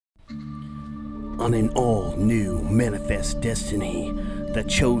on an all-new Manifest Destiny. The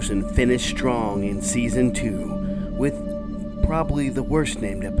Chosen finished strong in Season 2 with probably the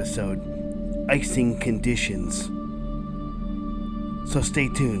worst-named episode, Icing Conditions. So stay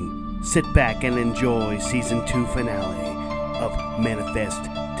tuned, sit back and enjoy Season 2 finale of Manifest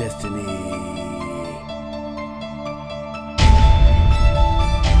Destiny.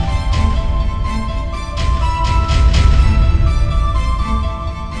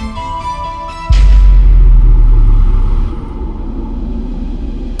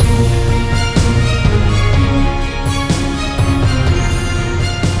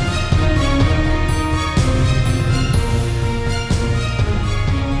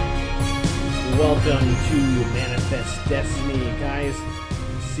 Welcome to Manifest Destiny, guys.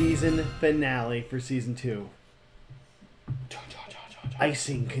 Season finale for Season 2.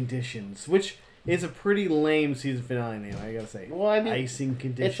 Icing Conditions, which is a pretty lame season finale name, I gotta say. Well, I mean, Icing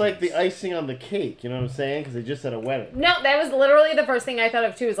Conditions. it's like the icing on the cake, you know what I'm saying? Because they just had a wedding. No, that was literally the first thing I thought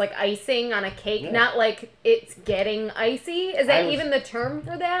of too, is like icing on a cake, Yeah. not like it's getting icy. Is that even the term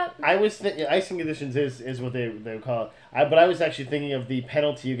for that? I was thinking, icing conditions is what they call it. But I was actually thinking of the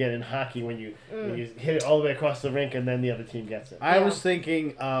penalty you get in hockey when you hit it all the way across the rink and then the other team gets it. I was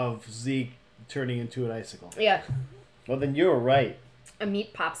thinking of Zeke turning into an icicle. Yeah. Well, then you were right. A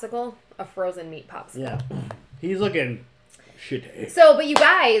meat popsicle? A frozen meat popsicle. Yeah. He's looking shitty. So, but you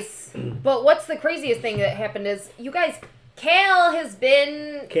guys, but what's the craziest thing that happened is, you guys, Cal has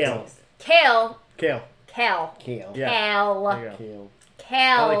been... Kale. Cal. Kale. Cal. Kale. Yeah. Cal. There you go. Kale.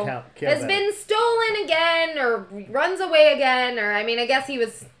 Cal I like Cal has better. been stolen again, or runs away again, or, I mean, I guess he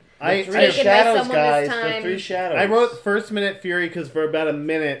was... I Three taken by shadows, someone guys. this The time. three shadows. I wrote First Minute Fury because for about a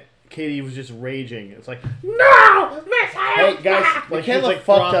minute, Katie was just raging. It's like, no! Hey, guys, Like, Michaela she's, like,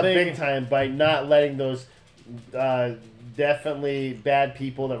 fucked up frothing. big time by not letting those definitely bad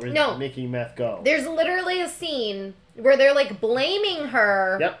people that were making meth go. There's literally a scene where they're like blaming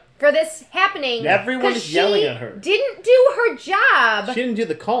her Yep. for this happening. Everyone's 'cause yelling she at her. Didn't do her job. She didn't do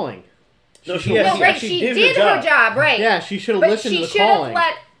the calling. No, She she has- no, right? actually She did did her her job, right? Yeah, she should have but listened she to the should have calling.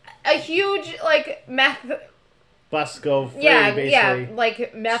 let a huge like meth. Bus go free, Yeah, basically. yeah,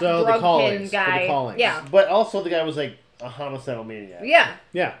 like meth So the drug pin callings, for the guy. callings. Yeah, But also the guy was like a homicidal maniac. yeah,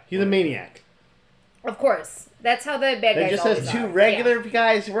 Yeah, he's a maniac. of course. That's how the bad He guys just always has two are. regular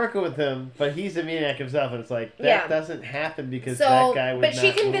guys working with him, but he's a maniac himself, and it's like, that Yeah. doesn't happen because So, that guy would but she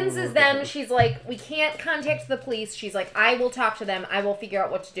not convinces work them. with She's like, we can't contact the police. She's like, I will talk to them. I will figure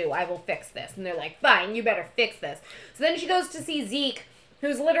out what to do. I will fix this. And they're like, fine, you better fix this. So then she goes to see Zeke,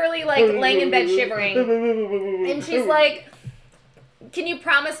 who's literally like laying in bed shivering, and she's like, can you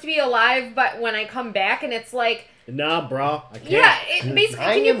promise to be alive? But when I come back, and it's like, Nah, bro, I can't. yeah, basically,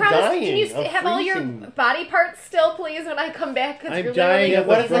 I can you am promise? dying Can you of have all your freezing. body parts still, please, when I come back? Because I'm you're dying literally of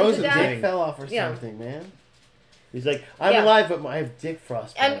What the if frozen to his die. thing. dick fell off or Yeah. something, man? He's like, I'm Yeah. alive, but I have dick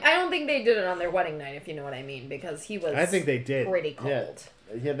frost. And I don't think they did it on their wedding night, if you know what I mean, because he was. I think they did. pretty cold.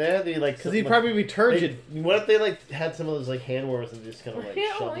 Yeah, they had the like. Because he'd probably be turgid. What if they like had some of those like hand warmers and just kind of like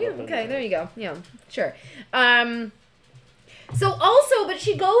Yeah, shoved oh, it yeah, up in okay, there you go. Yeah, sure. So also, but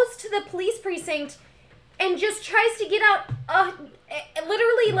she goes to the police precinct and just tries to get out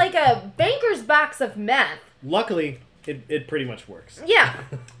literally like a banker's box of meth. Luckily, it pretty much works. Yeah.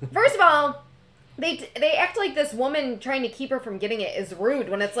 First of all, they act like this woman trying to keep her from getting it is rude,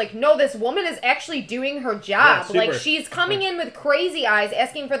 when it's like, no, this woman is actually doing her job. Yeah, like, she's coming in with crazy eyes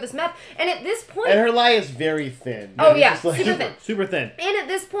asking for this meth, and at this point... And her lie is very thin. Oh, It's yeah, just like- super thin. Super thin. And at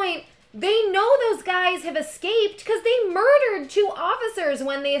this point, they know those guys have escaped because they murdered 2 officers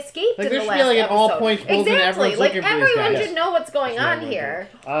when they escaped Like, in there the should last be, like, an episode. all points pulled and Exactly. everyone's Like, looking for these everyone guys. should know what's going That's on right, here.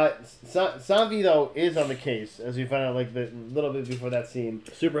 Sanvi, though, is on the case, as we find out like a little bit before that scene.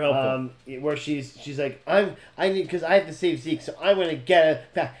 Super helpful. Where she's like, I need, because I have to save Zeke, so I'm gonna get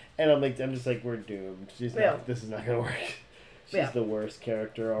it back. And I'm just like, we're doomed. Yeah. This is not gonna work. She's Yeah. the worst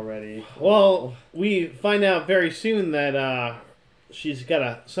character already. Well, we find out very soon that she's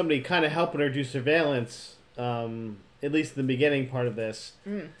got somebody kind of helping her do surveillance, at least in the beginning part of this.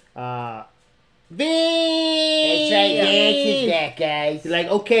 That's right, Yeah. that, guys. Like,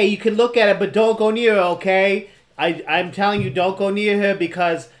 okay, you can look at it, but don't go near her, okay? I'm telling you, don't go near her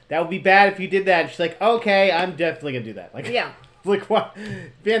because that would be bad if you did that. And she's like, okay, I'm definitely going to do that. Like, Yeah. Like, what?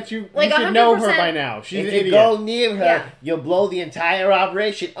 Vance, you Like, should know her 100%. by now. She's If an you idiot. go near her, Yeah. you'll blow the entire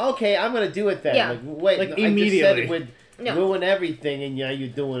operation. Okay, I'm gonna do it then. Yeah. Like, wait, Like, I just said immediately. it would No. ruin everything, and yeah, you're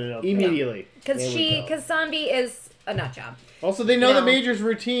doing it. Okay. Immediately. Because There we go. Sanvi is a nut job. Also, they know the No. Major's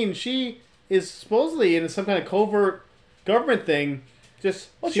routine. She is supposedly in some kind of covert government thing just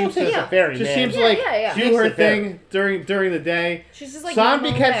she'll seems take to a ferry, just man. seems to like Yeah. do her Takes the ferry. thing during the day. She's just like Zombie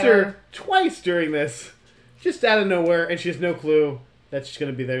normal, catches whatever. her twice during this, just out of nowhere, and she has no clue that she's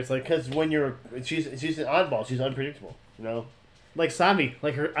gonna be there. It's like Because when she's an oddball, she's unpredictable. You know. like Zombie,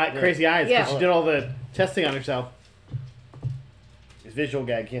 like her crazy eyes. Yeah. 'Cause she did all the testing on herself. It's visual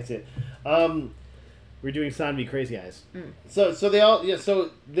gag, can't see it. We're doing Zombie crazy eyes. So they all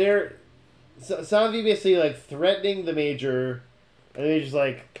Zombie basically like threatening the Major, and they're just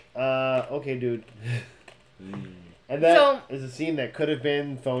like, okay, dude. And that is a scene that could have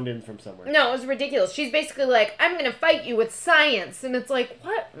been phoned in from somewhere. No, it was ridiculous. She's basically like, I'm going to fight you with science. And it's like,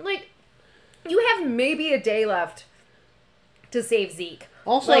 what? Like, you have maybe a day left to save Zeke.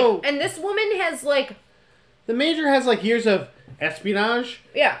 Also, Like, and this woman has, like... the Major has like years of espionage,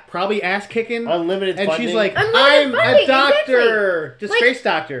 Yeah. probably ass kicking, Unlimited and funding. she's like, Unlimited I'm funding, a doctor, exactly. just Like, space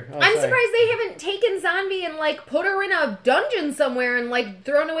doctor. Oh, I'm sorry. surprised they haven't taken Zombie and, like, put her in a dungeon somewhere and, like,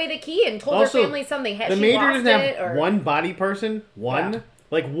 thrown away the key and told Also, her family something. Has The she Major lost doesn't it? have Or... one body person. One. Yeah.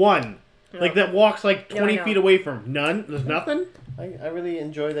 Like one. Like that walks like 20 No. feet away from none. There's nothing? I really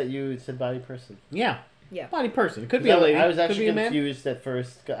enjoy that you said body person. Yeah. Yeah. Body person. It could be a lady. I was Could actually be a man. confused at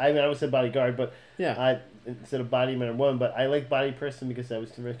first. I mean, I would say bodyguard, but Yeah. instead of body man or woman, but I like body person because I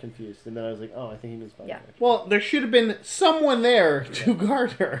was very confused, and then I was like, oh, I think he means bodyguard. Well, there should have been someone there to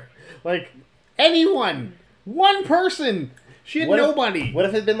guard her. Like, anyone. One person. She had nobody. What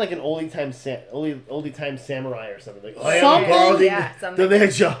if it had been like an oldie time samurai or something? Like, Something. Something. the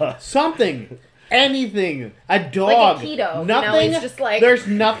ninja. Something. Anything. A dog. Like a keto. Nothing. He's just like... There's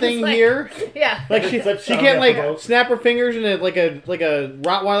nothing just like- here. Yeah. Like she Flip can't down like the boat. snap her fingers and like a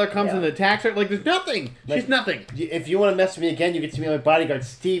Rottweiler comes and attacks her. Like there's nothing. Like, She's nothing. If you want to mess with me again, you get to meet my bodyguard,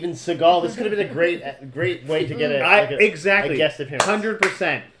 Steven Seagal. This could have been a great way to get Exactly. a guest appearance.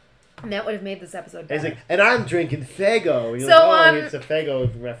 100%. And that would have made this episode And better. he's like, and I'm drinking Faygo. You're So, like, it's a Faygo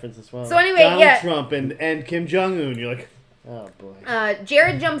reference as well. So anyway, Donald Trump and Kim Jong-un. You're like, oh boy.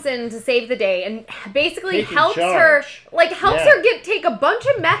 Jared jumps in to save the day and basically Taking helps charge. her, take a bunch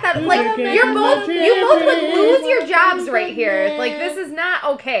of meth out of, like, you both would lose your jobs right here. Like, this is not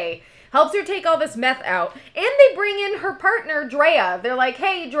okay. Helps her take all this meth out. And they bring in her partner, Drea. They're like,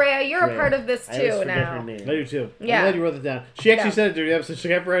 hey, Drea, you're a part of this I always too forget now. her name. I do too. Yeah. I'm glad you wrote it down. She actually Yeah. said it during the episode. She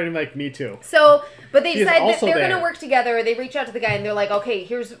kept writing like, me too. So, but they She is decide that also they're going there. to work together. They reach out to the guy and they're like, okay,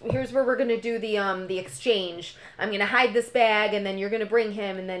 here's where we're going to do the exchange. I'm going to hide this bag and then you're going to bring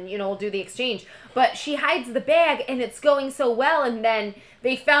him and then, we'll do the exchange. But she hides the bag and it's going so well and then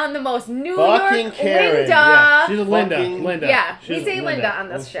they found the most New Fucking York Karen. Linda. Yeah, she's a Linda. Fucking- Linda. Yeah, She's we a say Linda on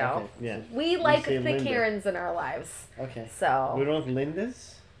this Okay. show. Yeah. We like say the Linda. Karens in our lives. Okay. So, We don't have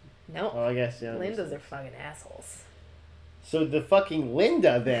Lindas? no. Oh, I guess, yeah. Lindas are fucking assholes. So the fucking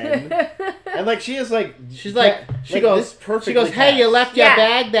Linda then, and like she is like, She's like, this she goes, perfectly hey, you cast. left your Yeah.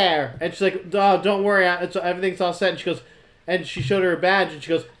 bag there. And she's like, oh, don't worry, everything's all set. And she goes, and she showed her a badge, and she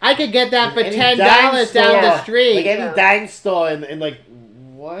goes, I could get that for Any $10 dime down store, the street. like any Yeah. dime store, and like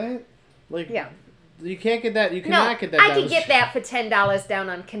what? Like, Yeah. you can't get that. You No, cannot get that. I down could the get street. that for $10 down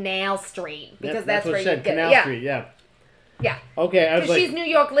on Canal Street because that's what where it you said, get Canal it. Yeah. Street. Yeah. Yeah. Okay, I was Because like, she's New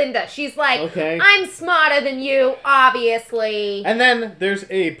York Linda. She's like, Okay. I'm smarter than you, obviously. and then there's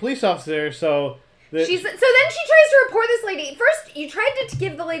a police officer, so. So then she tries to report this lady. First, you tried to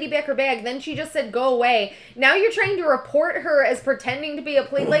give the lady back her bag. Then she just said, go away. Now you're trying to report her as pretending to be a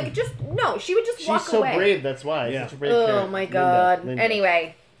police. Like, just, no, she would just walk She's so away. brave. That's why. Yeah. Such a brave Oh character. my god. Linda.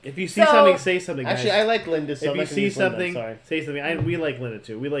 Anyway. If you see So- something, say something. Guys. Actually, I like Linda. So if I'm you not gonna see use Linda, something, sorry. say something. We like Linda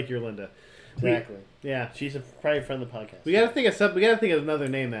too. We like your Linda. Exactly. Yeah. She's probably a friend of the podcast. We gotta think of something. We gotta think of another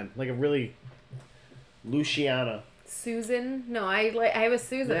name then, like a really. Luciana. Susan? No, I have a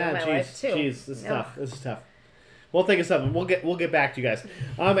Susan in my life too. Jeez, this is No. tough. This is tough. We'll think of something. We'll get back to you guys.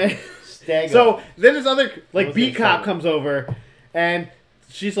 And Stagger. so then this other like was beat gonna cop say. comes over, and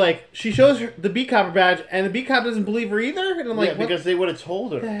she's like, she shows her the beat cop badge, and the beat cop doesn't believe her either. And I'm like, yeah, because they would have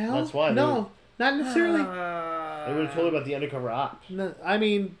told her. what the hell? That's why. No, not necessarily. They would have told her about the undercover op. No, I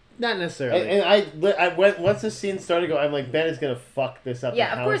mean, not necessarily. And I went once the scene started to go. I'm like, Ben is gonna fuck this up.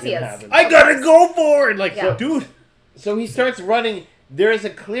 Yeah, and of how course it's he gonna is. happen. I gotta go for it. Like, Yeah. dude. So he starts running. There is a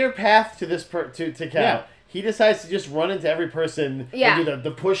clear path to this to Cal. Yeah. He decides to just run into every person. Yeah. And do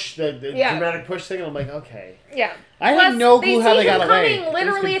the push, the Yeah. dramatic push thing. And I'm like, okay. Yeah. I Plus, had no clue how they see him got away. coming It was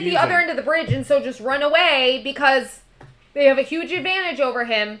literally at the confusing. other end of the bridge, and so just run away because they have a huge advantage over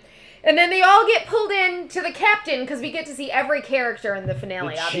him. And then they all get pulled in to the captain because we get to see every character in the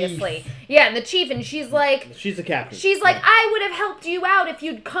finale, obviously. Yeah, and the chief, and she's like... She's the captain. She's like, I would have helped you out if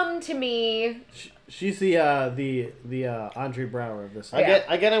you'd come to me. She's the Andre Brower of this.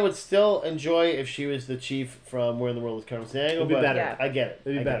 I would still enjoy if she was the chief from Where in the World is Carmen Sandiego. It'd be better. Yeah. I get it.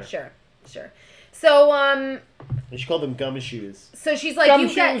 It'd be better. Sure. So, And she called them gumshoes. So she's like,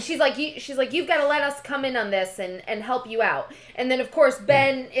 you've got to let us come in on this and help you out. And then, of course,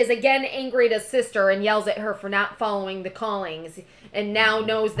 Ben is again angry at his sister and yells at her for not following the callings. And now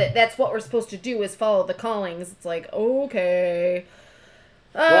knows that that's what we're supposed to do is follow the callings. It's like, okay.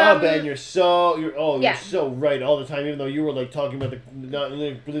 Wow, Ben, you're so right all the time. Even though you were like talking about not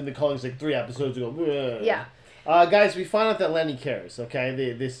believing the callings like 3 episodes ago. Yeah. Guys, we find out that Lenny cares.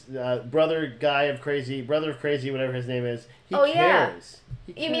 Okay, this brother of crazy, whatever his name is, he cares. Yeah.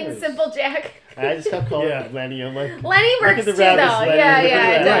 He cares. You mean Simple Jack? I just kept calling him Lenny. I'm like, Lenny works too, though. Lenny.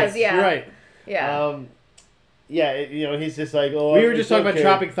 Yeah, it does. Yeah, you're right. Yeah. He's just like, oh. We were just talking about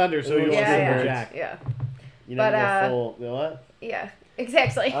Tropic Thunder, so he wants Simple Jack. Yeah. You know what? Yeah.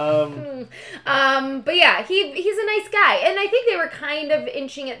 Exactly. But yeah, he's a nice guy, and I think they were kind of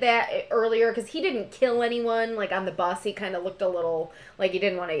inching at that earlier because he didn't kill anyone. Like on the bus, he kind of looked a little like he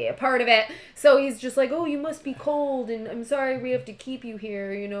didn't want to be a part of it. So he's just like, "Oh, you must be cold, and I'm sorry we have to keep you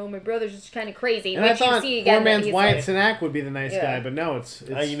here. You know, my brother's just kind of crazy." And I thought Poor Man's Wyatt Cenac would be the nice guy, but no, it's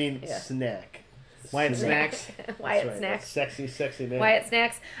you mean Snack. Wyatt Snacks. Wyatt right. Snacks. Sexy man. Wyatt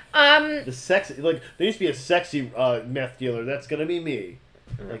Snacks. The sexy, like there used to be a sexy meth dealer. That's gonna be me.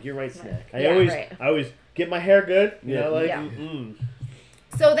 Like you're right, Snack. I always get my hair good. You know, like. Yeah.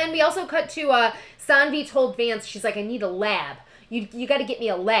 So then we also cut to Sanvi told Vance, she's like, I need a lab. You got to get me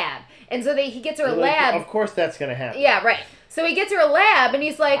a lab. And so he gets her a lab. Of course, that's gonna happen. Yeah, right. So he gets her a lab, and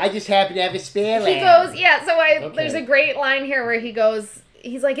he's like, I just happen to have a spare lab. He goes, yeah. So there's a great line here where he goes.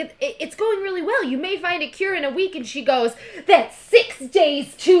 He's like, it's going really well. You may find a cure in a week. And she goes, that's 6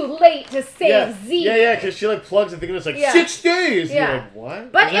 days too late to save Zeke. Yeah, because she like plugs the thing and it's like 6 days. Yeah. You're like,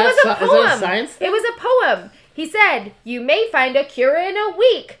 what? But it was a poem. Is that a science thing? It was a poem. He said, you may find a cure in a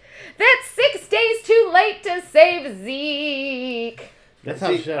week. That's 6 days too late to save Zeke. That's how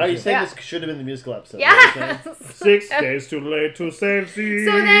are you saying this should have been the musical episode? Yeah. 6 days too late to save Zeke.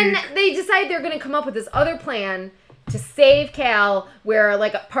 So then they decide they're going to come up with this other plan to save Cal, where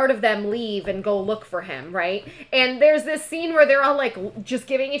like a part of them leave and go look for him, right? And there's this scene where they're all like just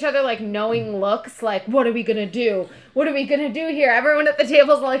giving each other like knowing looks, like, what are we gonna do? What are we gonna do here? Everyone at the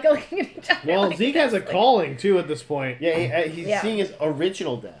table's like looking at each other. Well, like Zeke has a calling too at this point. Yeah, he's seeing his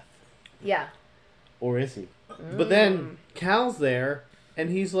original death. Yeah. Or is he? But then Cal's there, and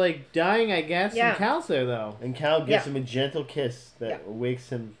he's like dying, I guess. Yeah. And Cal's there though. And Cal gives him a gentle kiss that wakes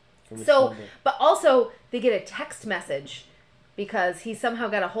him. So, but also they get a text message because he somehow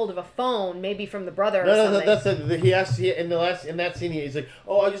got a hold of a phone, maybe from the brother or something. No, in that scene he's like,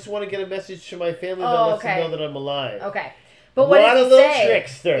 "Oh, I just want to get a message to my family that lets them know that I'm alive." Okay, but what does he little say?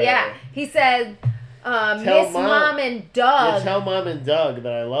 Trickster. Yeah, he said, "Miss Mom and Doug." Yeah, tell Mom and Doug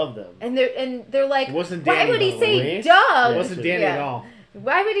that I love them. And they're like, it wasn't Danny, why would he say Doug? It wasn't Danny at all.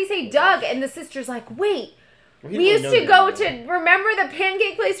 Why would he say Doug? And the sister's like, wait. We used to go to, remember the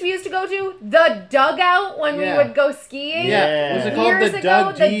pancake place we used to go to? The Dugout when we would go skiing? Yeah. Was it called years the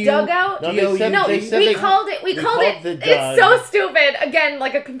Doug? ago? The Dugout? No, we called it it's so stupid. Again,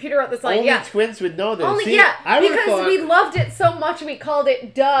 like a computer wrote this line. Only twins would know this. Because we loved it so much we called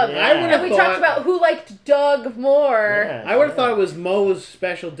it Doug. Yeah. And we talked about who liked Doug more. Yeah. I would have thought it was Moe's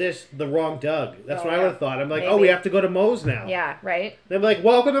special dish, the wrong Doug. That's what I would have thought. I'm like, we have to go to Moe's now. Yeah, right? They'd be like,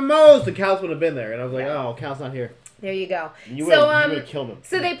 welcome to Moe's. The Cal's would have been there. And I was like, oh, Cal's not here. There you go. You would have killed him.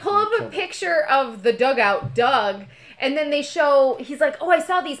 So they pull up a picture of the dugout, Doug, and then they show, he's like, oh, I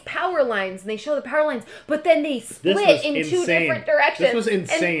saw these power lines, and they show the power lines, but then they split in two different directions. This was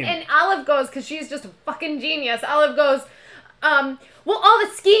insane. And Olive goes, because she's just a fucking genius, Olive goes, well, all the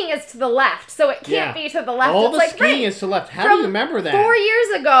skiing is to the left, so it can't be to the left. All the skiing is to the left. How do you remember that? 4 years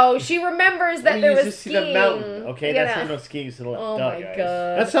ago, she remembers that there was skiing. See the mountain. Okay, that's not no skiing is to the left. Oh my God.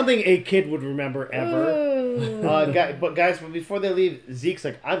 That's something a kid would remember ever. But before they leave, Zeke's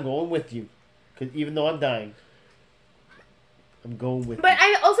like, I'm going with you. Because even though I'm dying, I'm going with you. But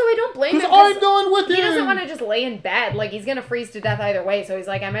I don't blame him. I'm going with him. He doesn't want to just lay in bed. Like, he's going to freeze to death either way, so he's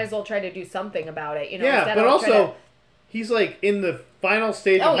like, I might as well try to do something about it. You know, yeah, but also, he's like in the final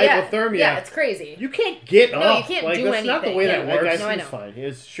stage of hypothermia. Yeah, it's crazy. You can't get up. No, you can't do that's anything. not the way that works. That guy's fine.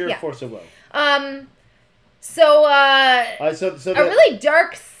 It's sheer force of will. So, so a really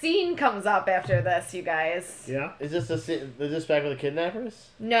dark scene comes up after this, you guys. Yeah. Is this back with the kidnappers?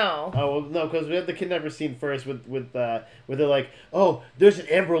 No. Oh well, no, because we have the kidnapper scene first with where they're like, oh, there's an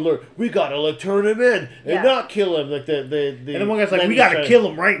Amber Alert, we gotta like turn him in and not kill him. Like the and then one guy's like, we gotta kill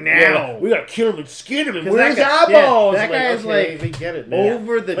him right now. Yeah, we gotta kill him and skin him and where's his that eyeballs? that guy is okay, like we get it, man.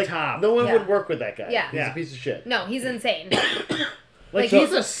 over the like, top. No one would work with that guy. Yeah. He's a piece of shit. No, he's insane. Like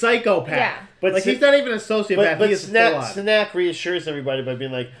he's a psychopath. Yeah. But like he's not even a sociopath. But he is Snack reassures everybody by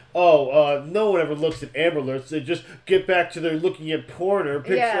being like, "Oh, no one ever looks at Amber Alerts. They just get back to their looking at porn or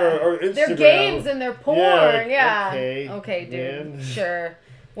picture or Instagram. Their games and their porn. Yeah. Like, okay, dude. Man. Sure.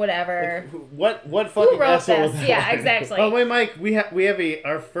 Whatever. Like, what fucking Who wrote asshole? this? Yeah, exactly. Oh wait, Mike. We have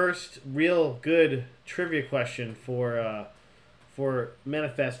our first real good trivia question for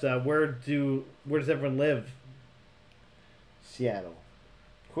Manifest. Where does everyone live? Seattle.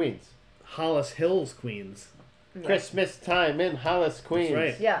 Queens. Hollis Hills, Queens. Yeah. Christmas time in Hollis, Queens.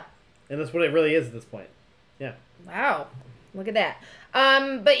 That's right. Yeah. And that's what it really is at this point. Yeah. Wow. Look at that.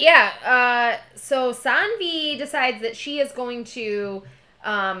 But yeah, so Sanvi decides that she is going to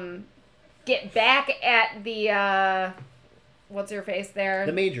get back at the what's her face there?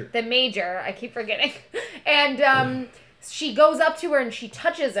 The Major. The Major. I keep forgetting. And she goes up to her and she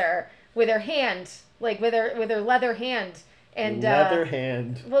touches her with her hand, like with her leather hand. And leather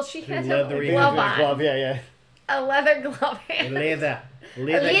hand. Well, she has a glove on. Glove, yeah. A leather glove hand. Leather.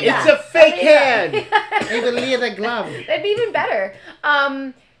 It's a fake hand. It's a leather glove. That'd be even better.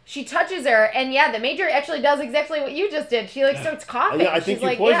 She touches her, and yeah, the Major actually does exactly what you just did. She like starts coughing. Yeah, I think She's you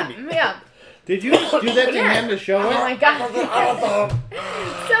like, poisoned me. Yeah. Did you just do that to him to show it? Oh my god.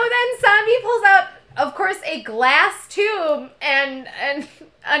 So then Sanvi pulls out, of course, a glass tube and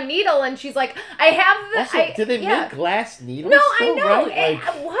a needle, and she's like, I have the... Also, did they make glass needles? No, still, I know.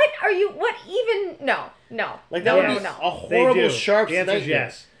 Right? What even... No. Like, that would be a horrible sharp's nightmare.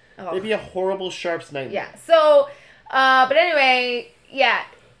 Yes. Oh. They'd be a horrible sharp's nightmare. Yeah, so, but anyway, yeah.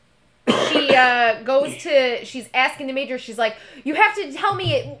 She's asking the Major, she's like, you have to tell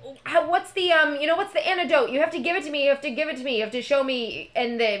me, what's the antidote? You have to give it to me, you have to show me.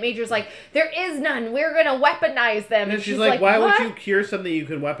 And the Major's like, there is none, we're gonna weaponize them. And she's like, why would you cure something you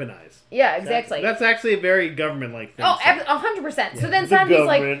can weaponize? Yeah, exactly. That's actually a very government-like thing. Oh, 100%. Yeah. So then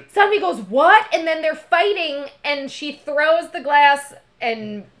Sanvi goes, what? And then they're fighting, and she throws the glass,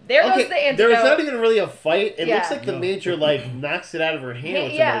 and there goes the antidote. There's not even really a fight. It looks like the Major, knocks it out of her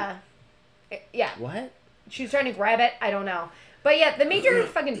hand. Yeah. What? She was trying to grab it. I don't know. But yeah, the Major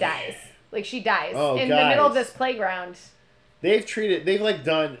fucking dies. Like, she dies in the middle of this playground. They've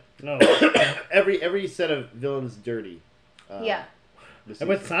done every set of villains dirty. Yeah.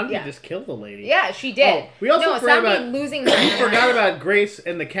 But Sanvi just killed the lady. Yeah, she did. Oh, we also forgot about losing. We forgot about Grace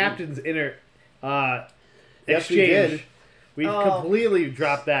and the captain's inner exchange. We completely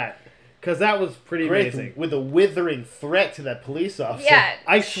dropped that. Because that was pretty amazing. With a withering threat to that police officer. Yeah,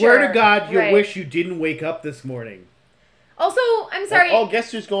 I swear to God, you wish you didn't wake up this morning. Also, I'm sorry.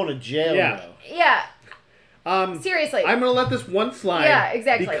 Guess who's going to jail now? Yeah. Seriously. I'm going to let this one slide. Yeah,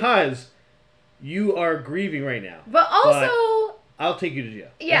 exactly. Because you are grieving right now. But also... I'll take you to jail.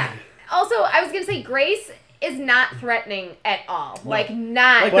 Yeah. Also, I was going to say, Grace is not threatening at all. No. Like,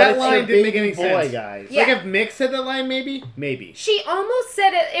 not. Like, that line didn't make any sense. Guys. Yeah. Like, if Mick said that line, maybe? Maybe. She almost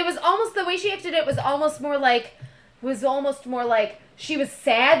said it. It was almost, the way she acted it was almost more like, she was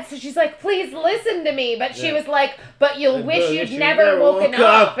sad, so she's like, please listen to me. But she was like, but you'll wish you'd never woken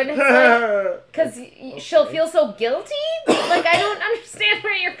up. And it's like, because she'll feel so guilty? Like, I don't understand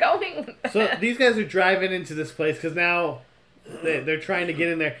where you're going with that. So, these guys are driving into this place, because now they're trying to get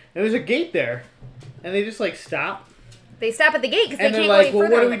in there. And there's a gate there. And they just, stop. They stop at the gate because they can't go any further.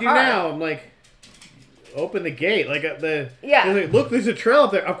 And they're like, well, what do we do now? I'm like, open the gate. Yeah. Like, look, there's a trail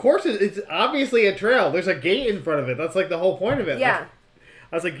up there. Of course, it's obviously a trail. There's a gate in front of it. That's, the whole point of it. Yeah.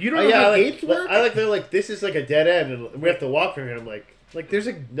 I was like, you don't know how gates work? They're like, this is, a dead end, and we have to walk from here. I'm like, there's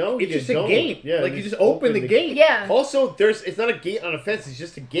a... No, it's just a gate. Yeah, you just open the gate. Yeah. Also, it's not a gate on a fence. It's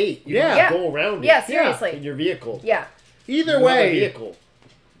just a gate. You can just go around it. Yeah, seriously. In your vehicle. Yeah. Either way. Vehicle.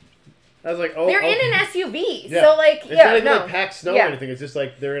 I was like, oh, they're in an SUV, yeah. so it's not packed snow or anything. It's just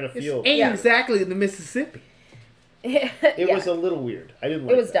they're in a field. Ain't exactly in the Mississippi. It was a little weird. I didn't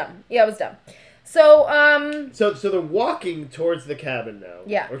like it. It was dumb. Yeah, it was dumb. So So they're walking towards the cabin now.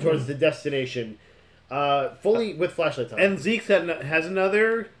 Yeah. Or towards the destination, fully with flashlights on. And Zeke has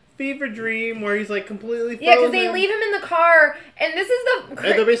another fever dream where he's completely frozen. Yeah, because they leave him in the car, and this is the... And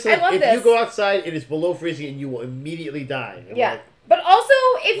they're basically I love if this. you go outside, it is below freezing, and you will immediately die. And But also,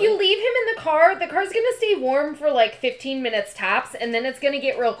 if you leave him in the car's going to stay warm for like 15 minutes tops, and then it's going to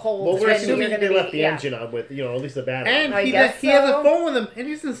get real cold. Well, we're and assuming you're they gonna left the engine on with, at least the battery. And he has a phone with him, and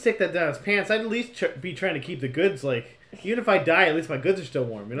he doesn't stick that down his pants. I'd at least be trying to keep the goods, like, even if I die, at least my goods are still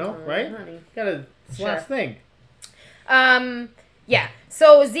warm, right? Honey. Gotta, it's the last thing. Yeah.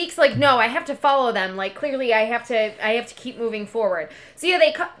 So Zeke's like, no, I have to follow them. Like, clearly I have to keep moving forward. So yeah,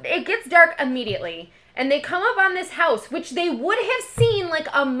 it gets dark immediately. And they come up on this house, which they would have seen like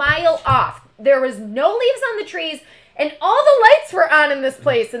a mile off. There was no leaves on the trees, and all the lights were on in this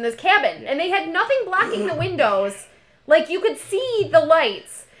place, in this cabin. And they had nothing blocking the windows. Like, you could see the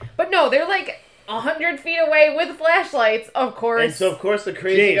lights. But no, they're like 100 feet away with flashlights, of course. And so, of course, the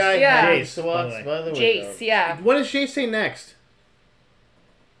crazy guy, Jace, walks by the window. Jace, yeah. What does Jace say next?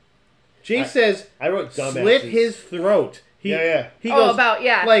 Jace says, I wrote slit his throat. He goes,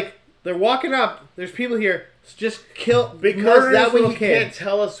 like, they're walking up, there's people here, just kill, because that way he kid. can't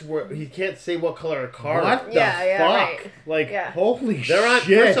tell us he can't say what color a car. What the fuck? Right. Like, holy shit.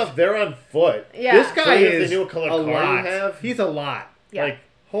 First off, they're on foot. Yeah. This guy is they knew what color a car lot. you have. He's a lot. Yeah. Like,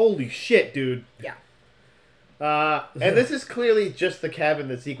 holy shit, dude. Yeah. And this is clearly just the cabin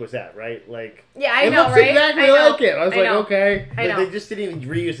that Zeke was at, right? Like, yeah, I it know, looks right? exactly like it. I was like, okay. I know. They just didn't even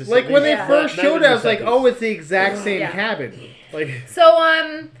reuse the Like, when they not first showed even it, I was like, seconds. oh, it's the exact same cabin. Like,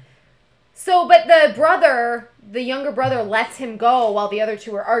 but the younger brother lets him go while the other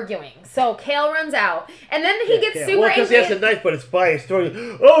two are arguing. So Kale runs out, and then he gets super angry. Well, because he has a knife, but it's by his throat.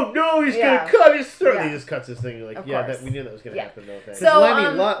 Oh no, he's gonna cut his throat. Yeah. He just cuts his thing. You're like, we knew that was gonna happen. No thanks. So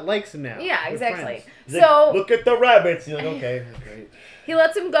Lenny likes him now. Yeah, exactly. So look at the rabbits. You're like, okay, that's great. He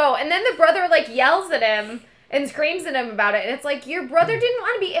lets him go, and then the brother like yells at him and screams at him about it, and it's like, your brother didn't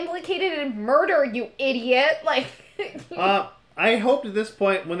want to be implicated in murder, you idiot. Like, I hoped at this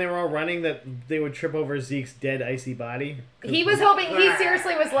point, when they were all running, that they would trip over Zeke's dead, icy body. He was hoping, he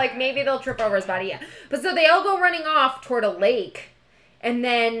seriously was like, maybe they'll trip over his body, yeah. But so they all go running off toward a lake, and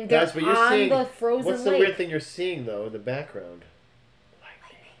then they're on the frozen lake. What's the weird thing you're seeing, though, in the background?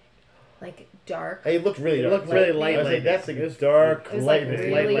 Like, dark. Hey, it looked really dark. It looked really light. I was like, that's like a dark It was like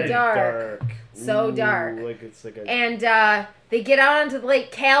really dark. So Ooh, dark. Like it's like a... And they get out onto the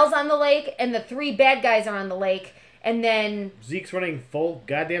lake. Cal's on the lake, and the three bad guys are on the lake. And then Zeke's running full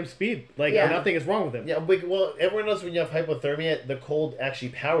goddamn speed. Like, nothing is wrong with him. Yeah, well, everyone knows when you have hypothermia, the cold actually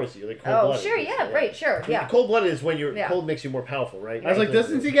powers you. Like cold-blooded. Oh, sure, yeah, right, sure, yeah. Cold-blooded is when cold makes you more powerful, right? I was like,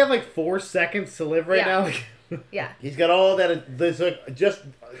 doesn't Zeke have like 4 seconds to live right now? Yeah. He's got all that. There's like just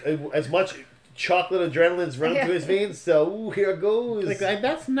as much chocolate adrenaline's running through his veins. So here it goes. Like,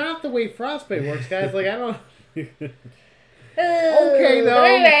 that's not the way frostbite works, guys. Like, I don't. Okay, though.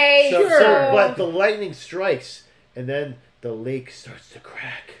 Anyway, but the lightning strikes, and then the lake starts to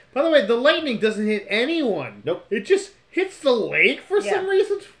crack. By the way, the lightning doesn't hit anyone. Nope. It just hits the lake for some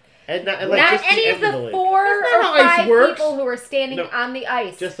reason. And not any of the 4 or 5 people who are standing on the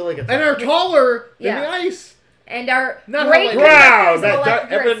ice. Just like and are taller than the ice. And are great conductors of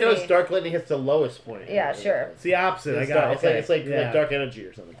everyone knows dark lightning hits the lowest point. Yeah, sure. It's the opposite. It's like dark energy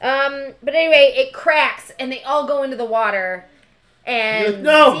or something. But anyway, it cracks, and they all go into the water. And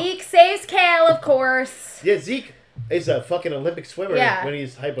Zeke saves Cal, of course. Yeah, Zeke is a fucking Olympic swimmer when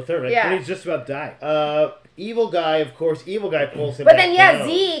he's hypothermic. Yeah. When he's just about to die. Evil guy, of course. Evil guy pulls him back down. But then,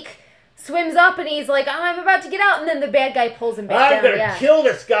 Zeke swims up, and he's like, I'm about to get out. And then the bad guy pulls him back down. I'm going to kill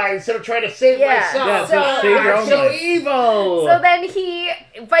this guy instead of trying to save myself. Yeah, so evil. So then he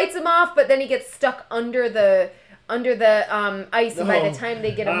fights him off, but then he gets stuck under the ice, and by the time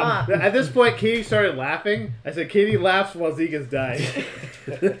they get him up... At this point, Katie started laughing. I said, Katie laughs while Zeke is dying.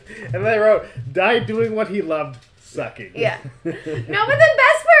 And then I wrote, die doing what he loved, sucking. Yeah. No, but the best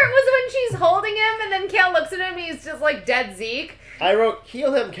part was when she's holding him, and then Cal looks at him, and he's just like, dead Zeke. I wrote,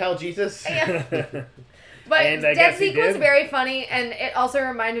 heal him, Cal Jesus. Yeah. But Dead Zeke was very funny, and it also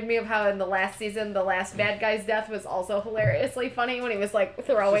reminded me of how in the last season, the last bad guy's death was also hilariously funny when he was like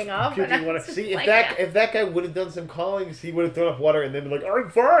throwing up. See, if that guy would have done some callings, he would have thrown up water and then been like, I'm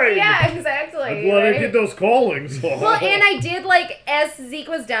fine. Yeah, exactly. I'm glad I did those callings. Well, and I did as Zeke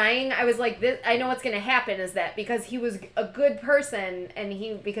was dying, I was like, I know what's going to happen is that because he was a good person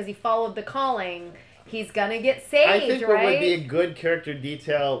and because he followed the calling, he's gonna get saved, I think right? what would be a good character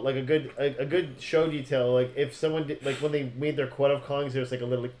detail, like a good show detail, like if someone did, like when they made their quote of callings, there was like a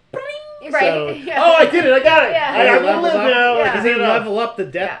little like, right? So, oh, I did it! I got it! Yeah. I will live now. Yeah. Because they level up the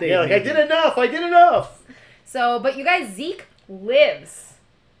death date. Yeah, like I did enough. So, but you guys, Zeke lives.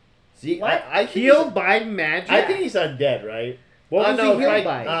 Zeke, I healed by magic. I think he's undead, right? What was he healed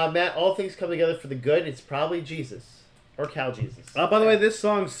by? Matt, all things come together for the good. It's probably Jesus or Cal Jesus. By the way, this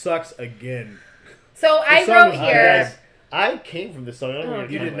song sucks again. So I wrote here. I came from this song. I don't know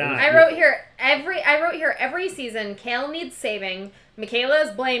you did not. I wrote here every season. Kale needs saving. Michaela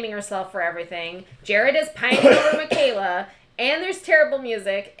is blaming herself for everything. Jared is pining over Michaela. And there's terrible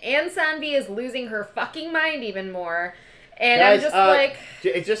music. And Sanvi is losing her fucking mind even more. And Guys, I'm just like,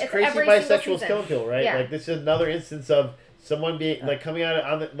 it's just it's crazy every bisexual single skill pill, right? Yeah. Like this is another instance of someone being like coming out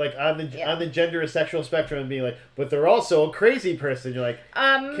on the gender or sexual spectrum and being like, but they're also a crazy person. You're like,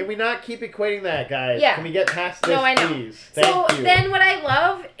 can we not keep equating that, guys? Yeah. Can we get past this, no, I know. please? So Thank you. then what I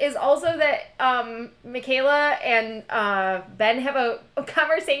love is also that Michaela and Ben have a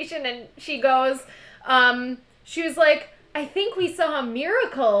conversation, and she goes, she was like, I think we saw a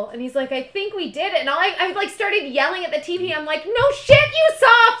miracle. And he's like, I think we did it. And I like started yelling at the TV. I'm like, no shit, you saw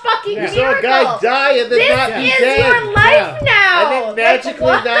a fucking miracle. You saw a guy die and then not be dead. This is your life now. And then magically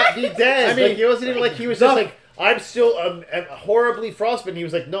not be dead. I mean, like, it wasn't even like he was just like, I'm still horribly frostbitten. He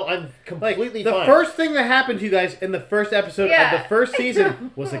was like, no, I'm completely the fine. first thing that happened to you guys in the first episode of the first season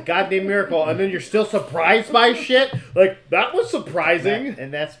was a goddamn miracle, and then you're still surprised by shit? Like, that was surprising.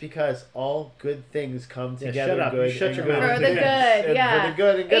 And that's because all good things come together. Shut up. Good Shut your and mouth. For the good, yeah. For the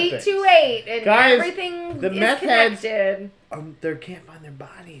good and good 828, and guys, everything the is Meth Heads, connected. they can't find their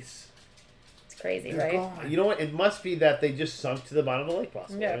bodies. It's crazy, They're right? gone. You know what? It must be that they just sunk to the bottom of the lake,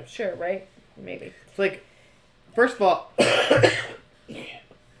 possibly. Yeah, Right? sure, right? Maybe. It's like, first of all,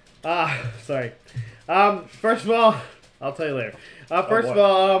 sorry. First of all, I'll tell you later. First of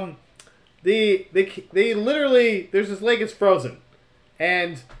all, they literally, there's this lake, it's frozen,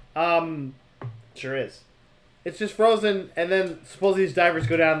 and Sure is. it's just frozen, and then supposedly these divers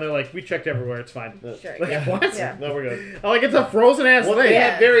go down, they're like, we checked everywhere, it's fine. Sure. Like, Yeah. what? Yeah. No, we're good. I'm like, it's a frozen ass Well, lake. they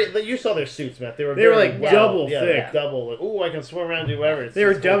had you saw their suits, Matt. They were like double thick. Double. Like, ooh, I can swim around and do whatever. They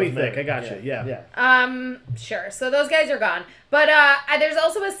were It's dummy cool, thick. I man. gotcha. Yeah. Sure. So those guys are gone. But there's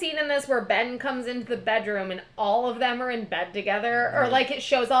also a scene in this where Ben comes into the bedroom and all of them are in bed together, or like it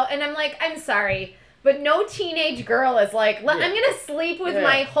shows all. And I'm like, I'm sorry, but no teenage girl is like, I'm gonna sleep with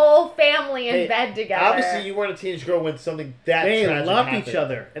my whole family in bed together. Obviously, you weren't a teenage girl when something that They tragic loved happened. each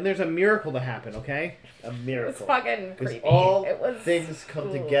other, and there's a miracle to happen, okay? A miracle. It's fucking Because creepy. all It was things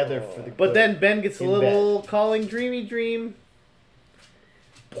come together for the good. But then Ben gets a In little calling dreamy dream.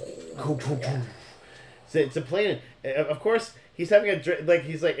 So it's a plane. Of course, he's having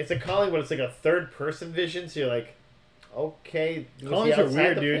he's like, it's a calling, but it's like a third person vision. So you're like, okay. was Callings he are outside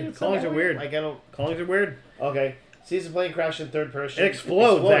weird, the dude. plane Callings are somewhere? weird. Like, I don't. Callings are weird. Okay. Sees the plane crash in third person. It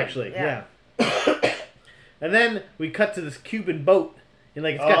explodes, Exploding. actually. Yeah. Yeah. And then we cut to this Cuban boat. And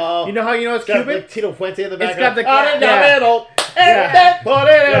like, it's got, you know how you know it's Got Cuban? like Tito Puente in the It's background. got the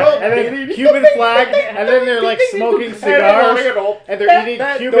and then Cuban flag, and then they're like smoking cigars, and they're eating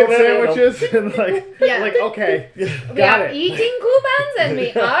Cuban sandwiches, and like, okay, we are eating Cubans and we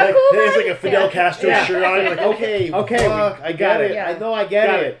are Cubans. There's like a Fidel Castro shirt on. You're like, okay, fuck, I got it. Yeah. I know I get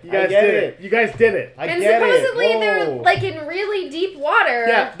it. You guys did it. You guys did it. I And get it. supposedly they're Whoa. like in really deep water.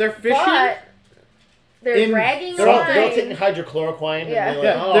 Yeah, they're fishing. But they're dragging They're all line. taking hydrochloroquine. Yeah. And they're, like,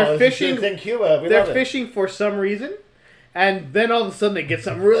 Yeah, oh, they're this is fishing in Cuba. We They're love it. fishing for some reason, and then all of a sudden they get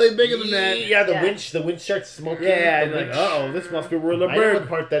something really bigger than that. Yeah, the winch starts smoking. Yeah, the and like, winch. this must be where the I know what bird.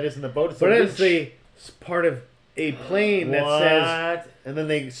 part that is in the boat. It's But a it's the part of a plane that says. And then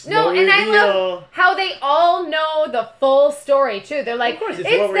they No, slowly and I reveal. love how they all know the full story too. They're like, Of course, it's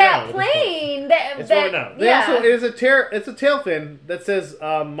it's what we that know. plane that It's that what we know. They yeah. also, it's a tail fin that says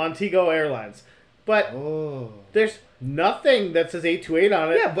Montego Airlines, but there's nothing that says 828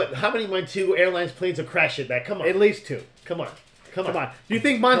 on it. Yeah, but how many Montego Airlines planes have crashed at that? Come on. At least 2. Come on. Come on. Do you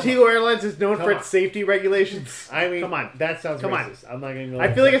think Montego Airlines is known for its safety regulations? I mean, come on. That sounds Come on. racist. I'm not going to go.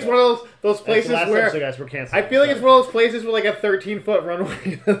 I feel like it's one of those places last where episode, guys, we're canceled. I feel like it's one of those places with like a 13-foot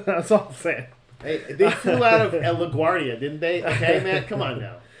runway. That's all I'm saying. Hey, they flew out of LaGuardia, didn't they? Okay, man, come on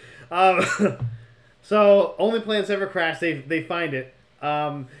now. So only planes ever crash. They find it.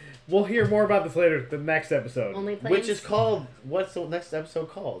 We'll hear more about this later. The next episode. Only planes. Which is called. What's the next episode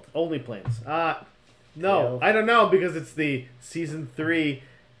called? Only planes. No, I don't know because it's the season 3,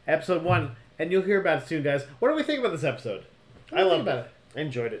 episode 1, and you'll hear about it soon, guys. What do we think about this episode? I loved it. I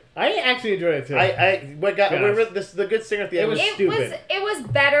enjoyed it. I actually enjoyed it too. This is the good singer at the end. It was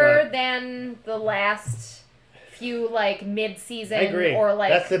better than the last few like mid-season. I agree. Or like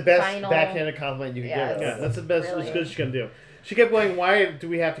that's the best final... backhanded compliment you can give us. Yeah, that's the best Really. as good as she can do. She kept going, why do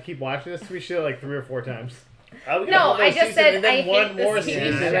we have to keep watching this? We should like 3 or 4 times. No, I just said and then I one hate more this season.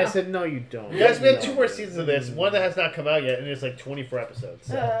 TV And I show. said, no, you don't. Guys, we have 2 more seasons of this. One that has not come out yet, and it's like 24 episodes.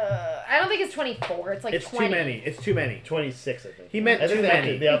 So. I don't think it's 24. It's like It's 20. too many. It's too many. 26, I think. He meant I think too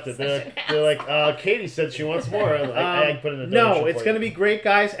many. They're like, Katie said she wants more. I put in a No, it's going to be great,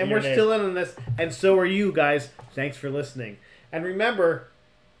 guys, and Your we're name. still in on this, and so are you guys. Thanks for listening. And remember,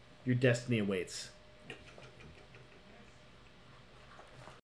 your destiny awaits.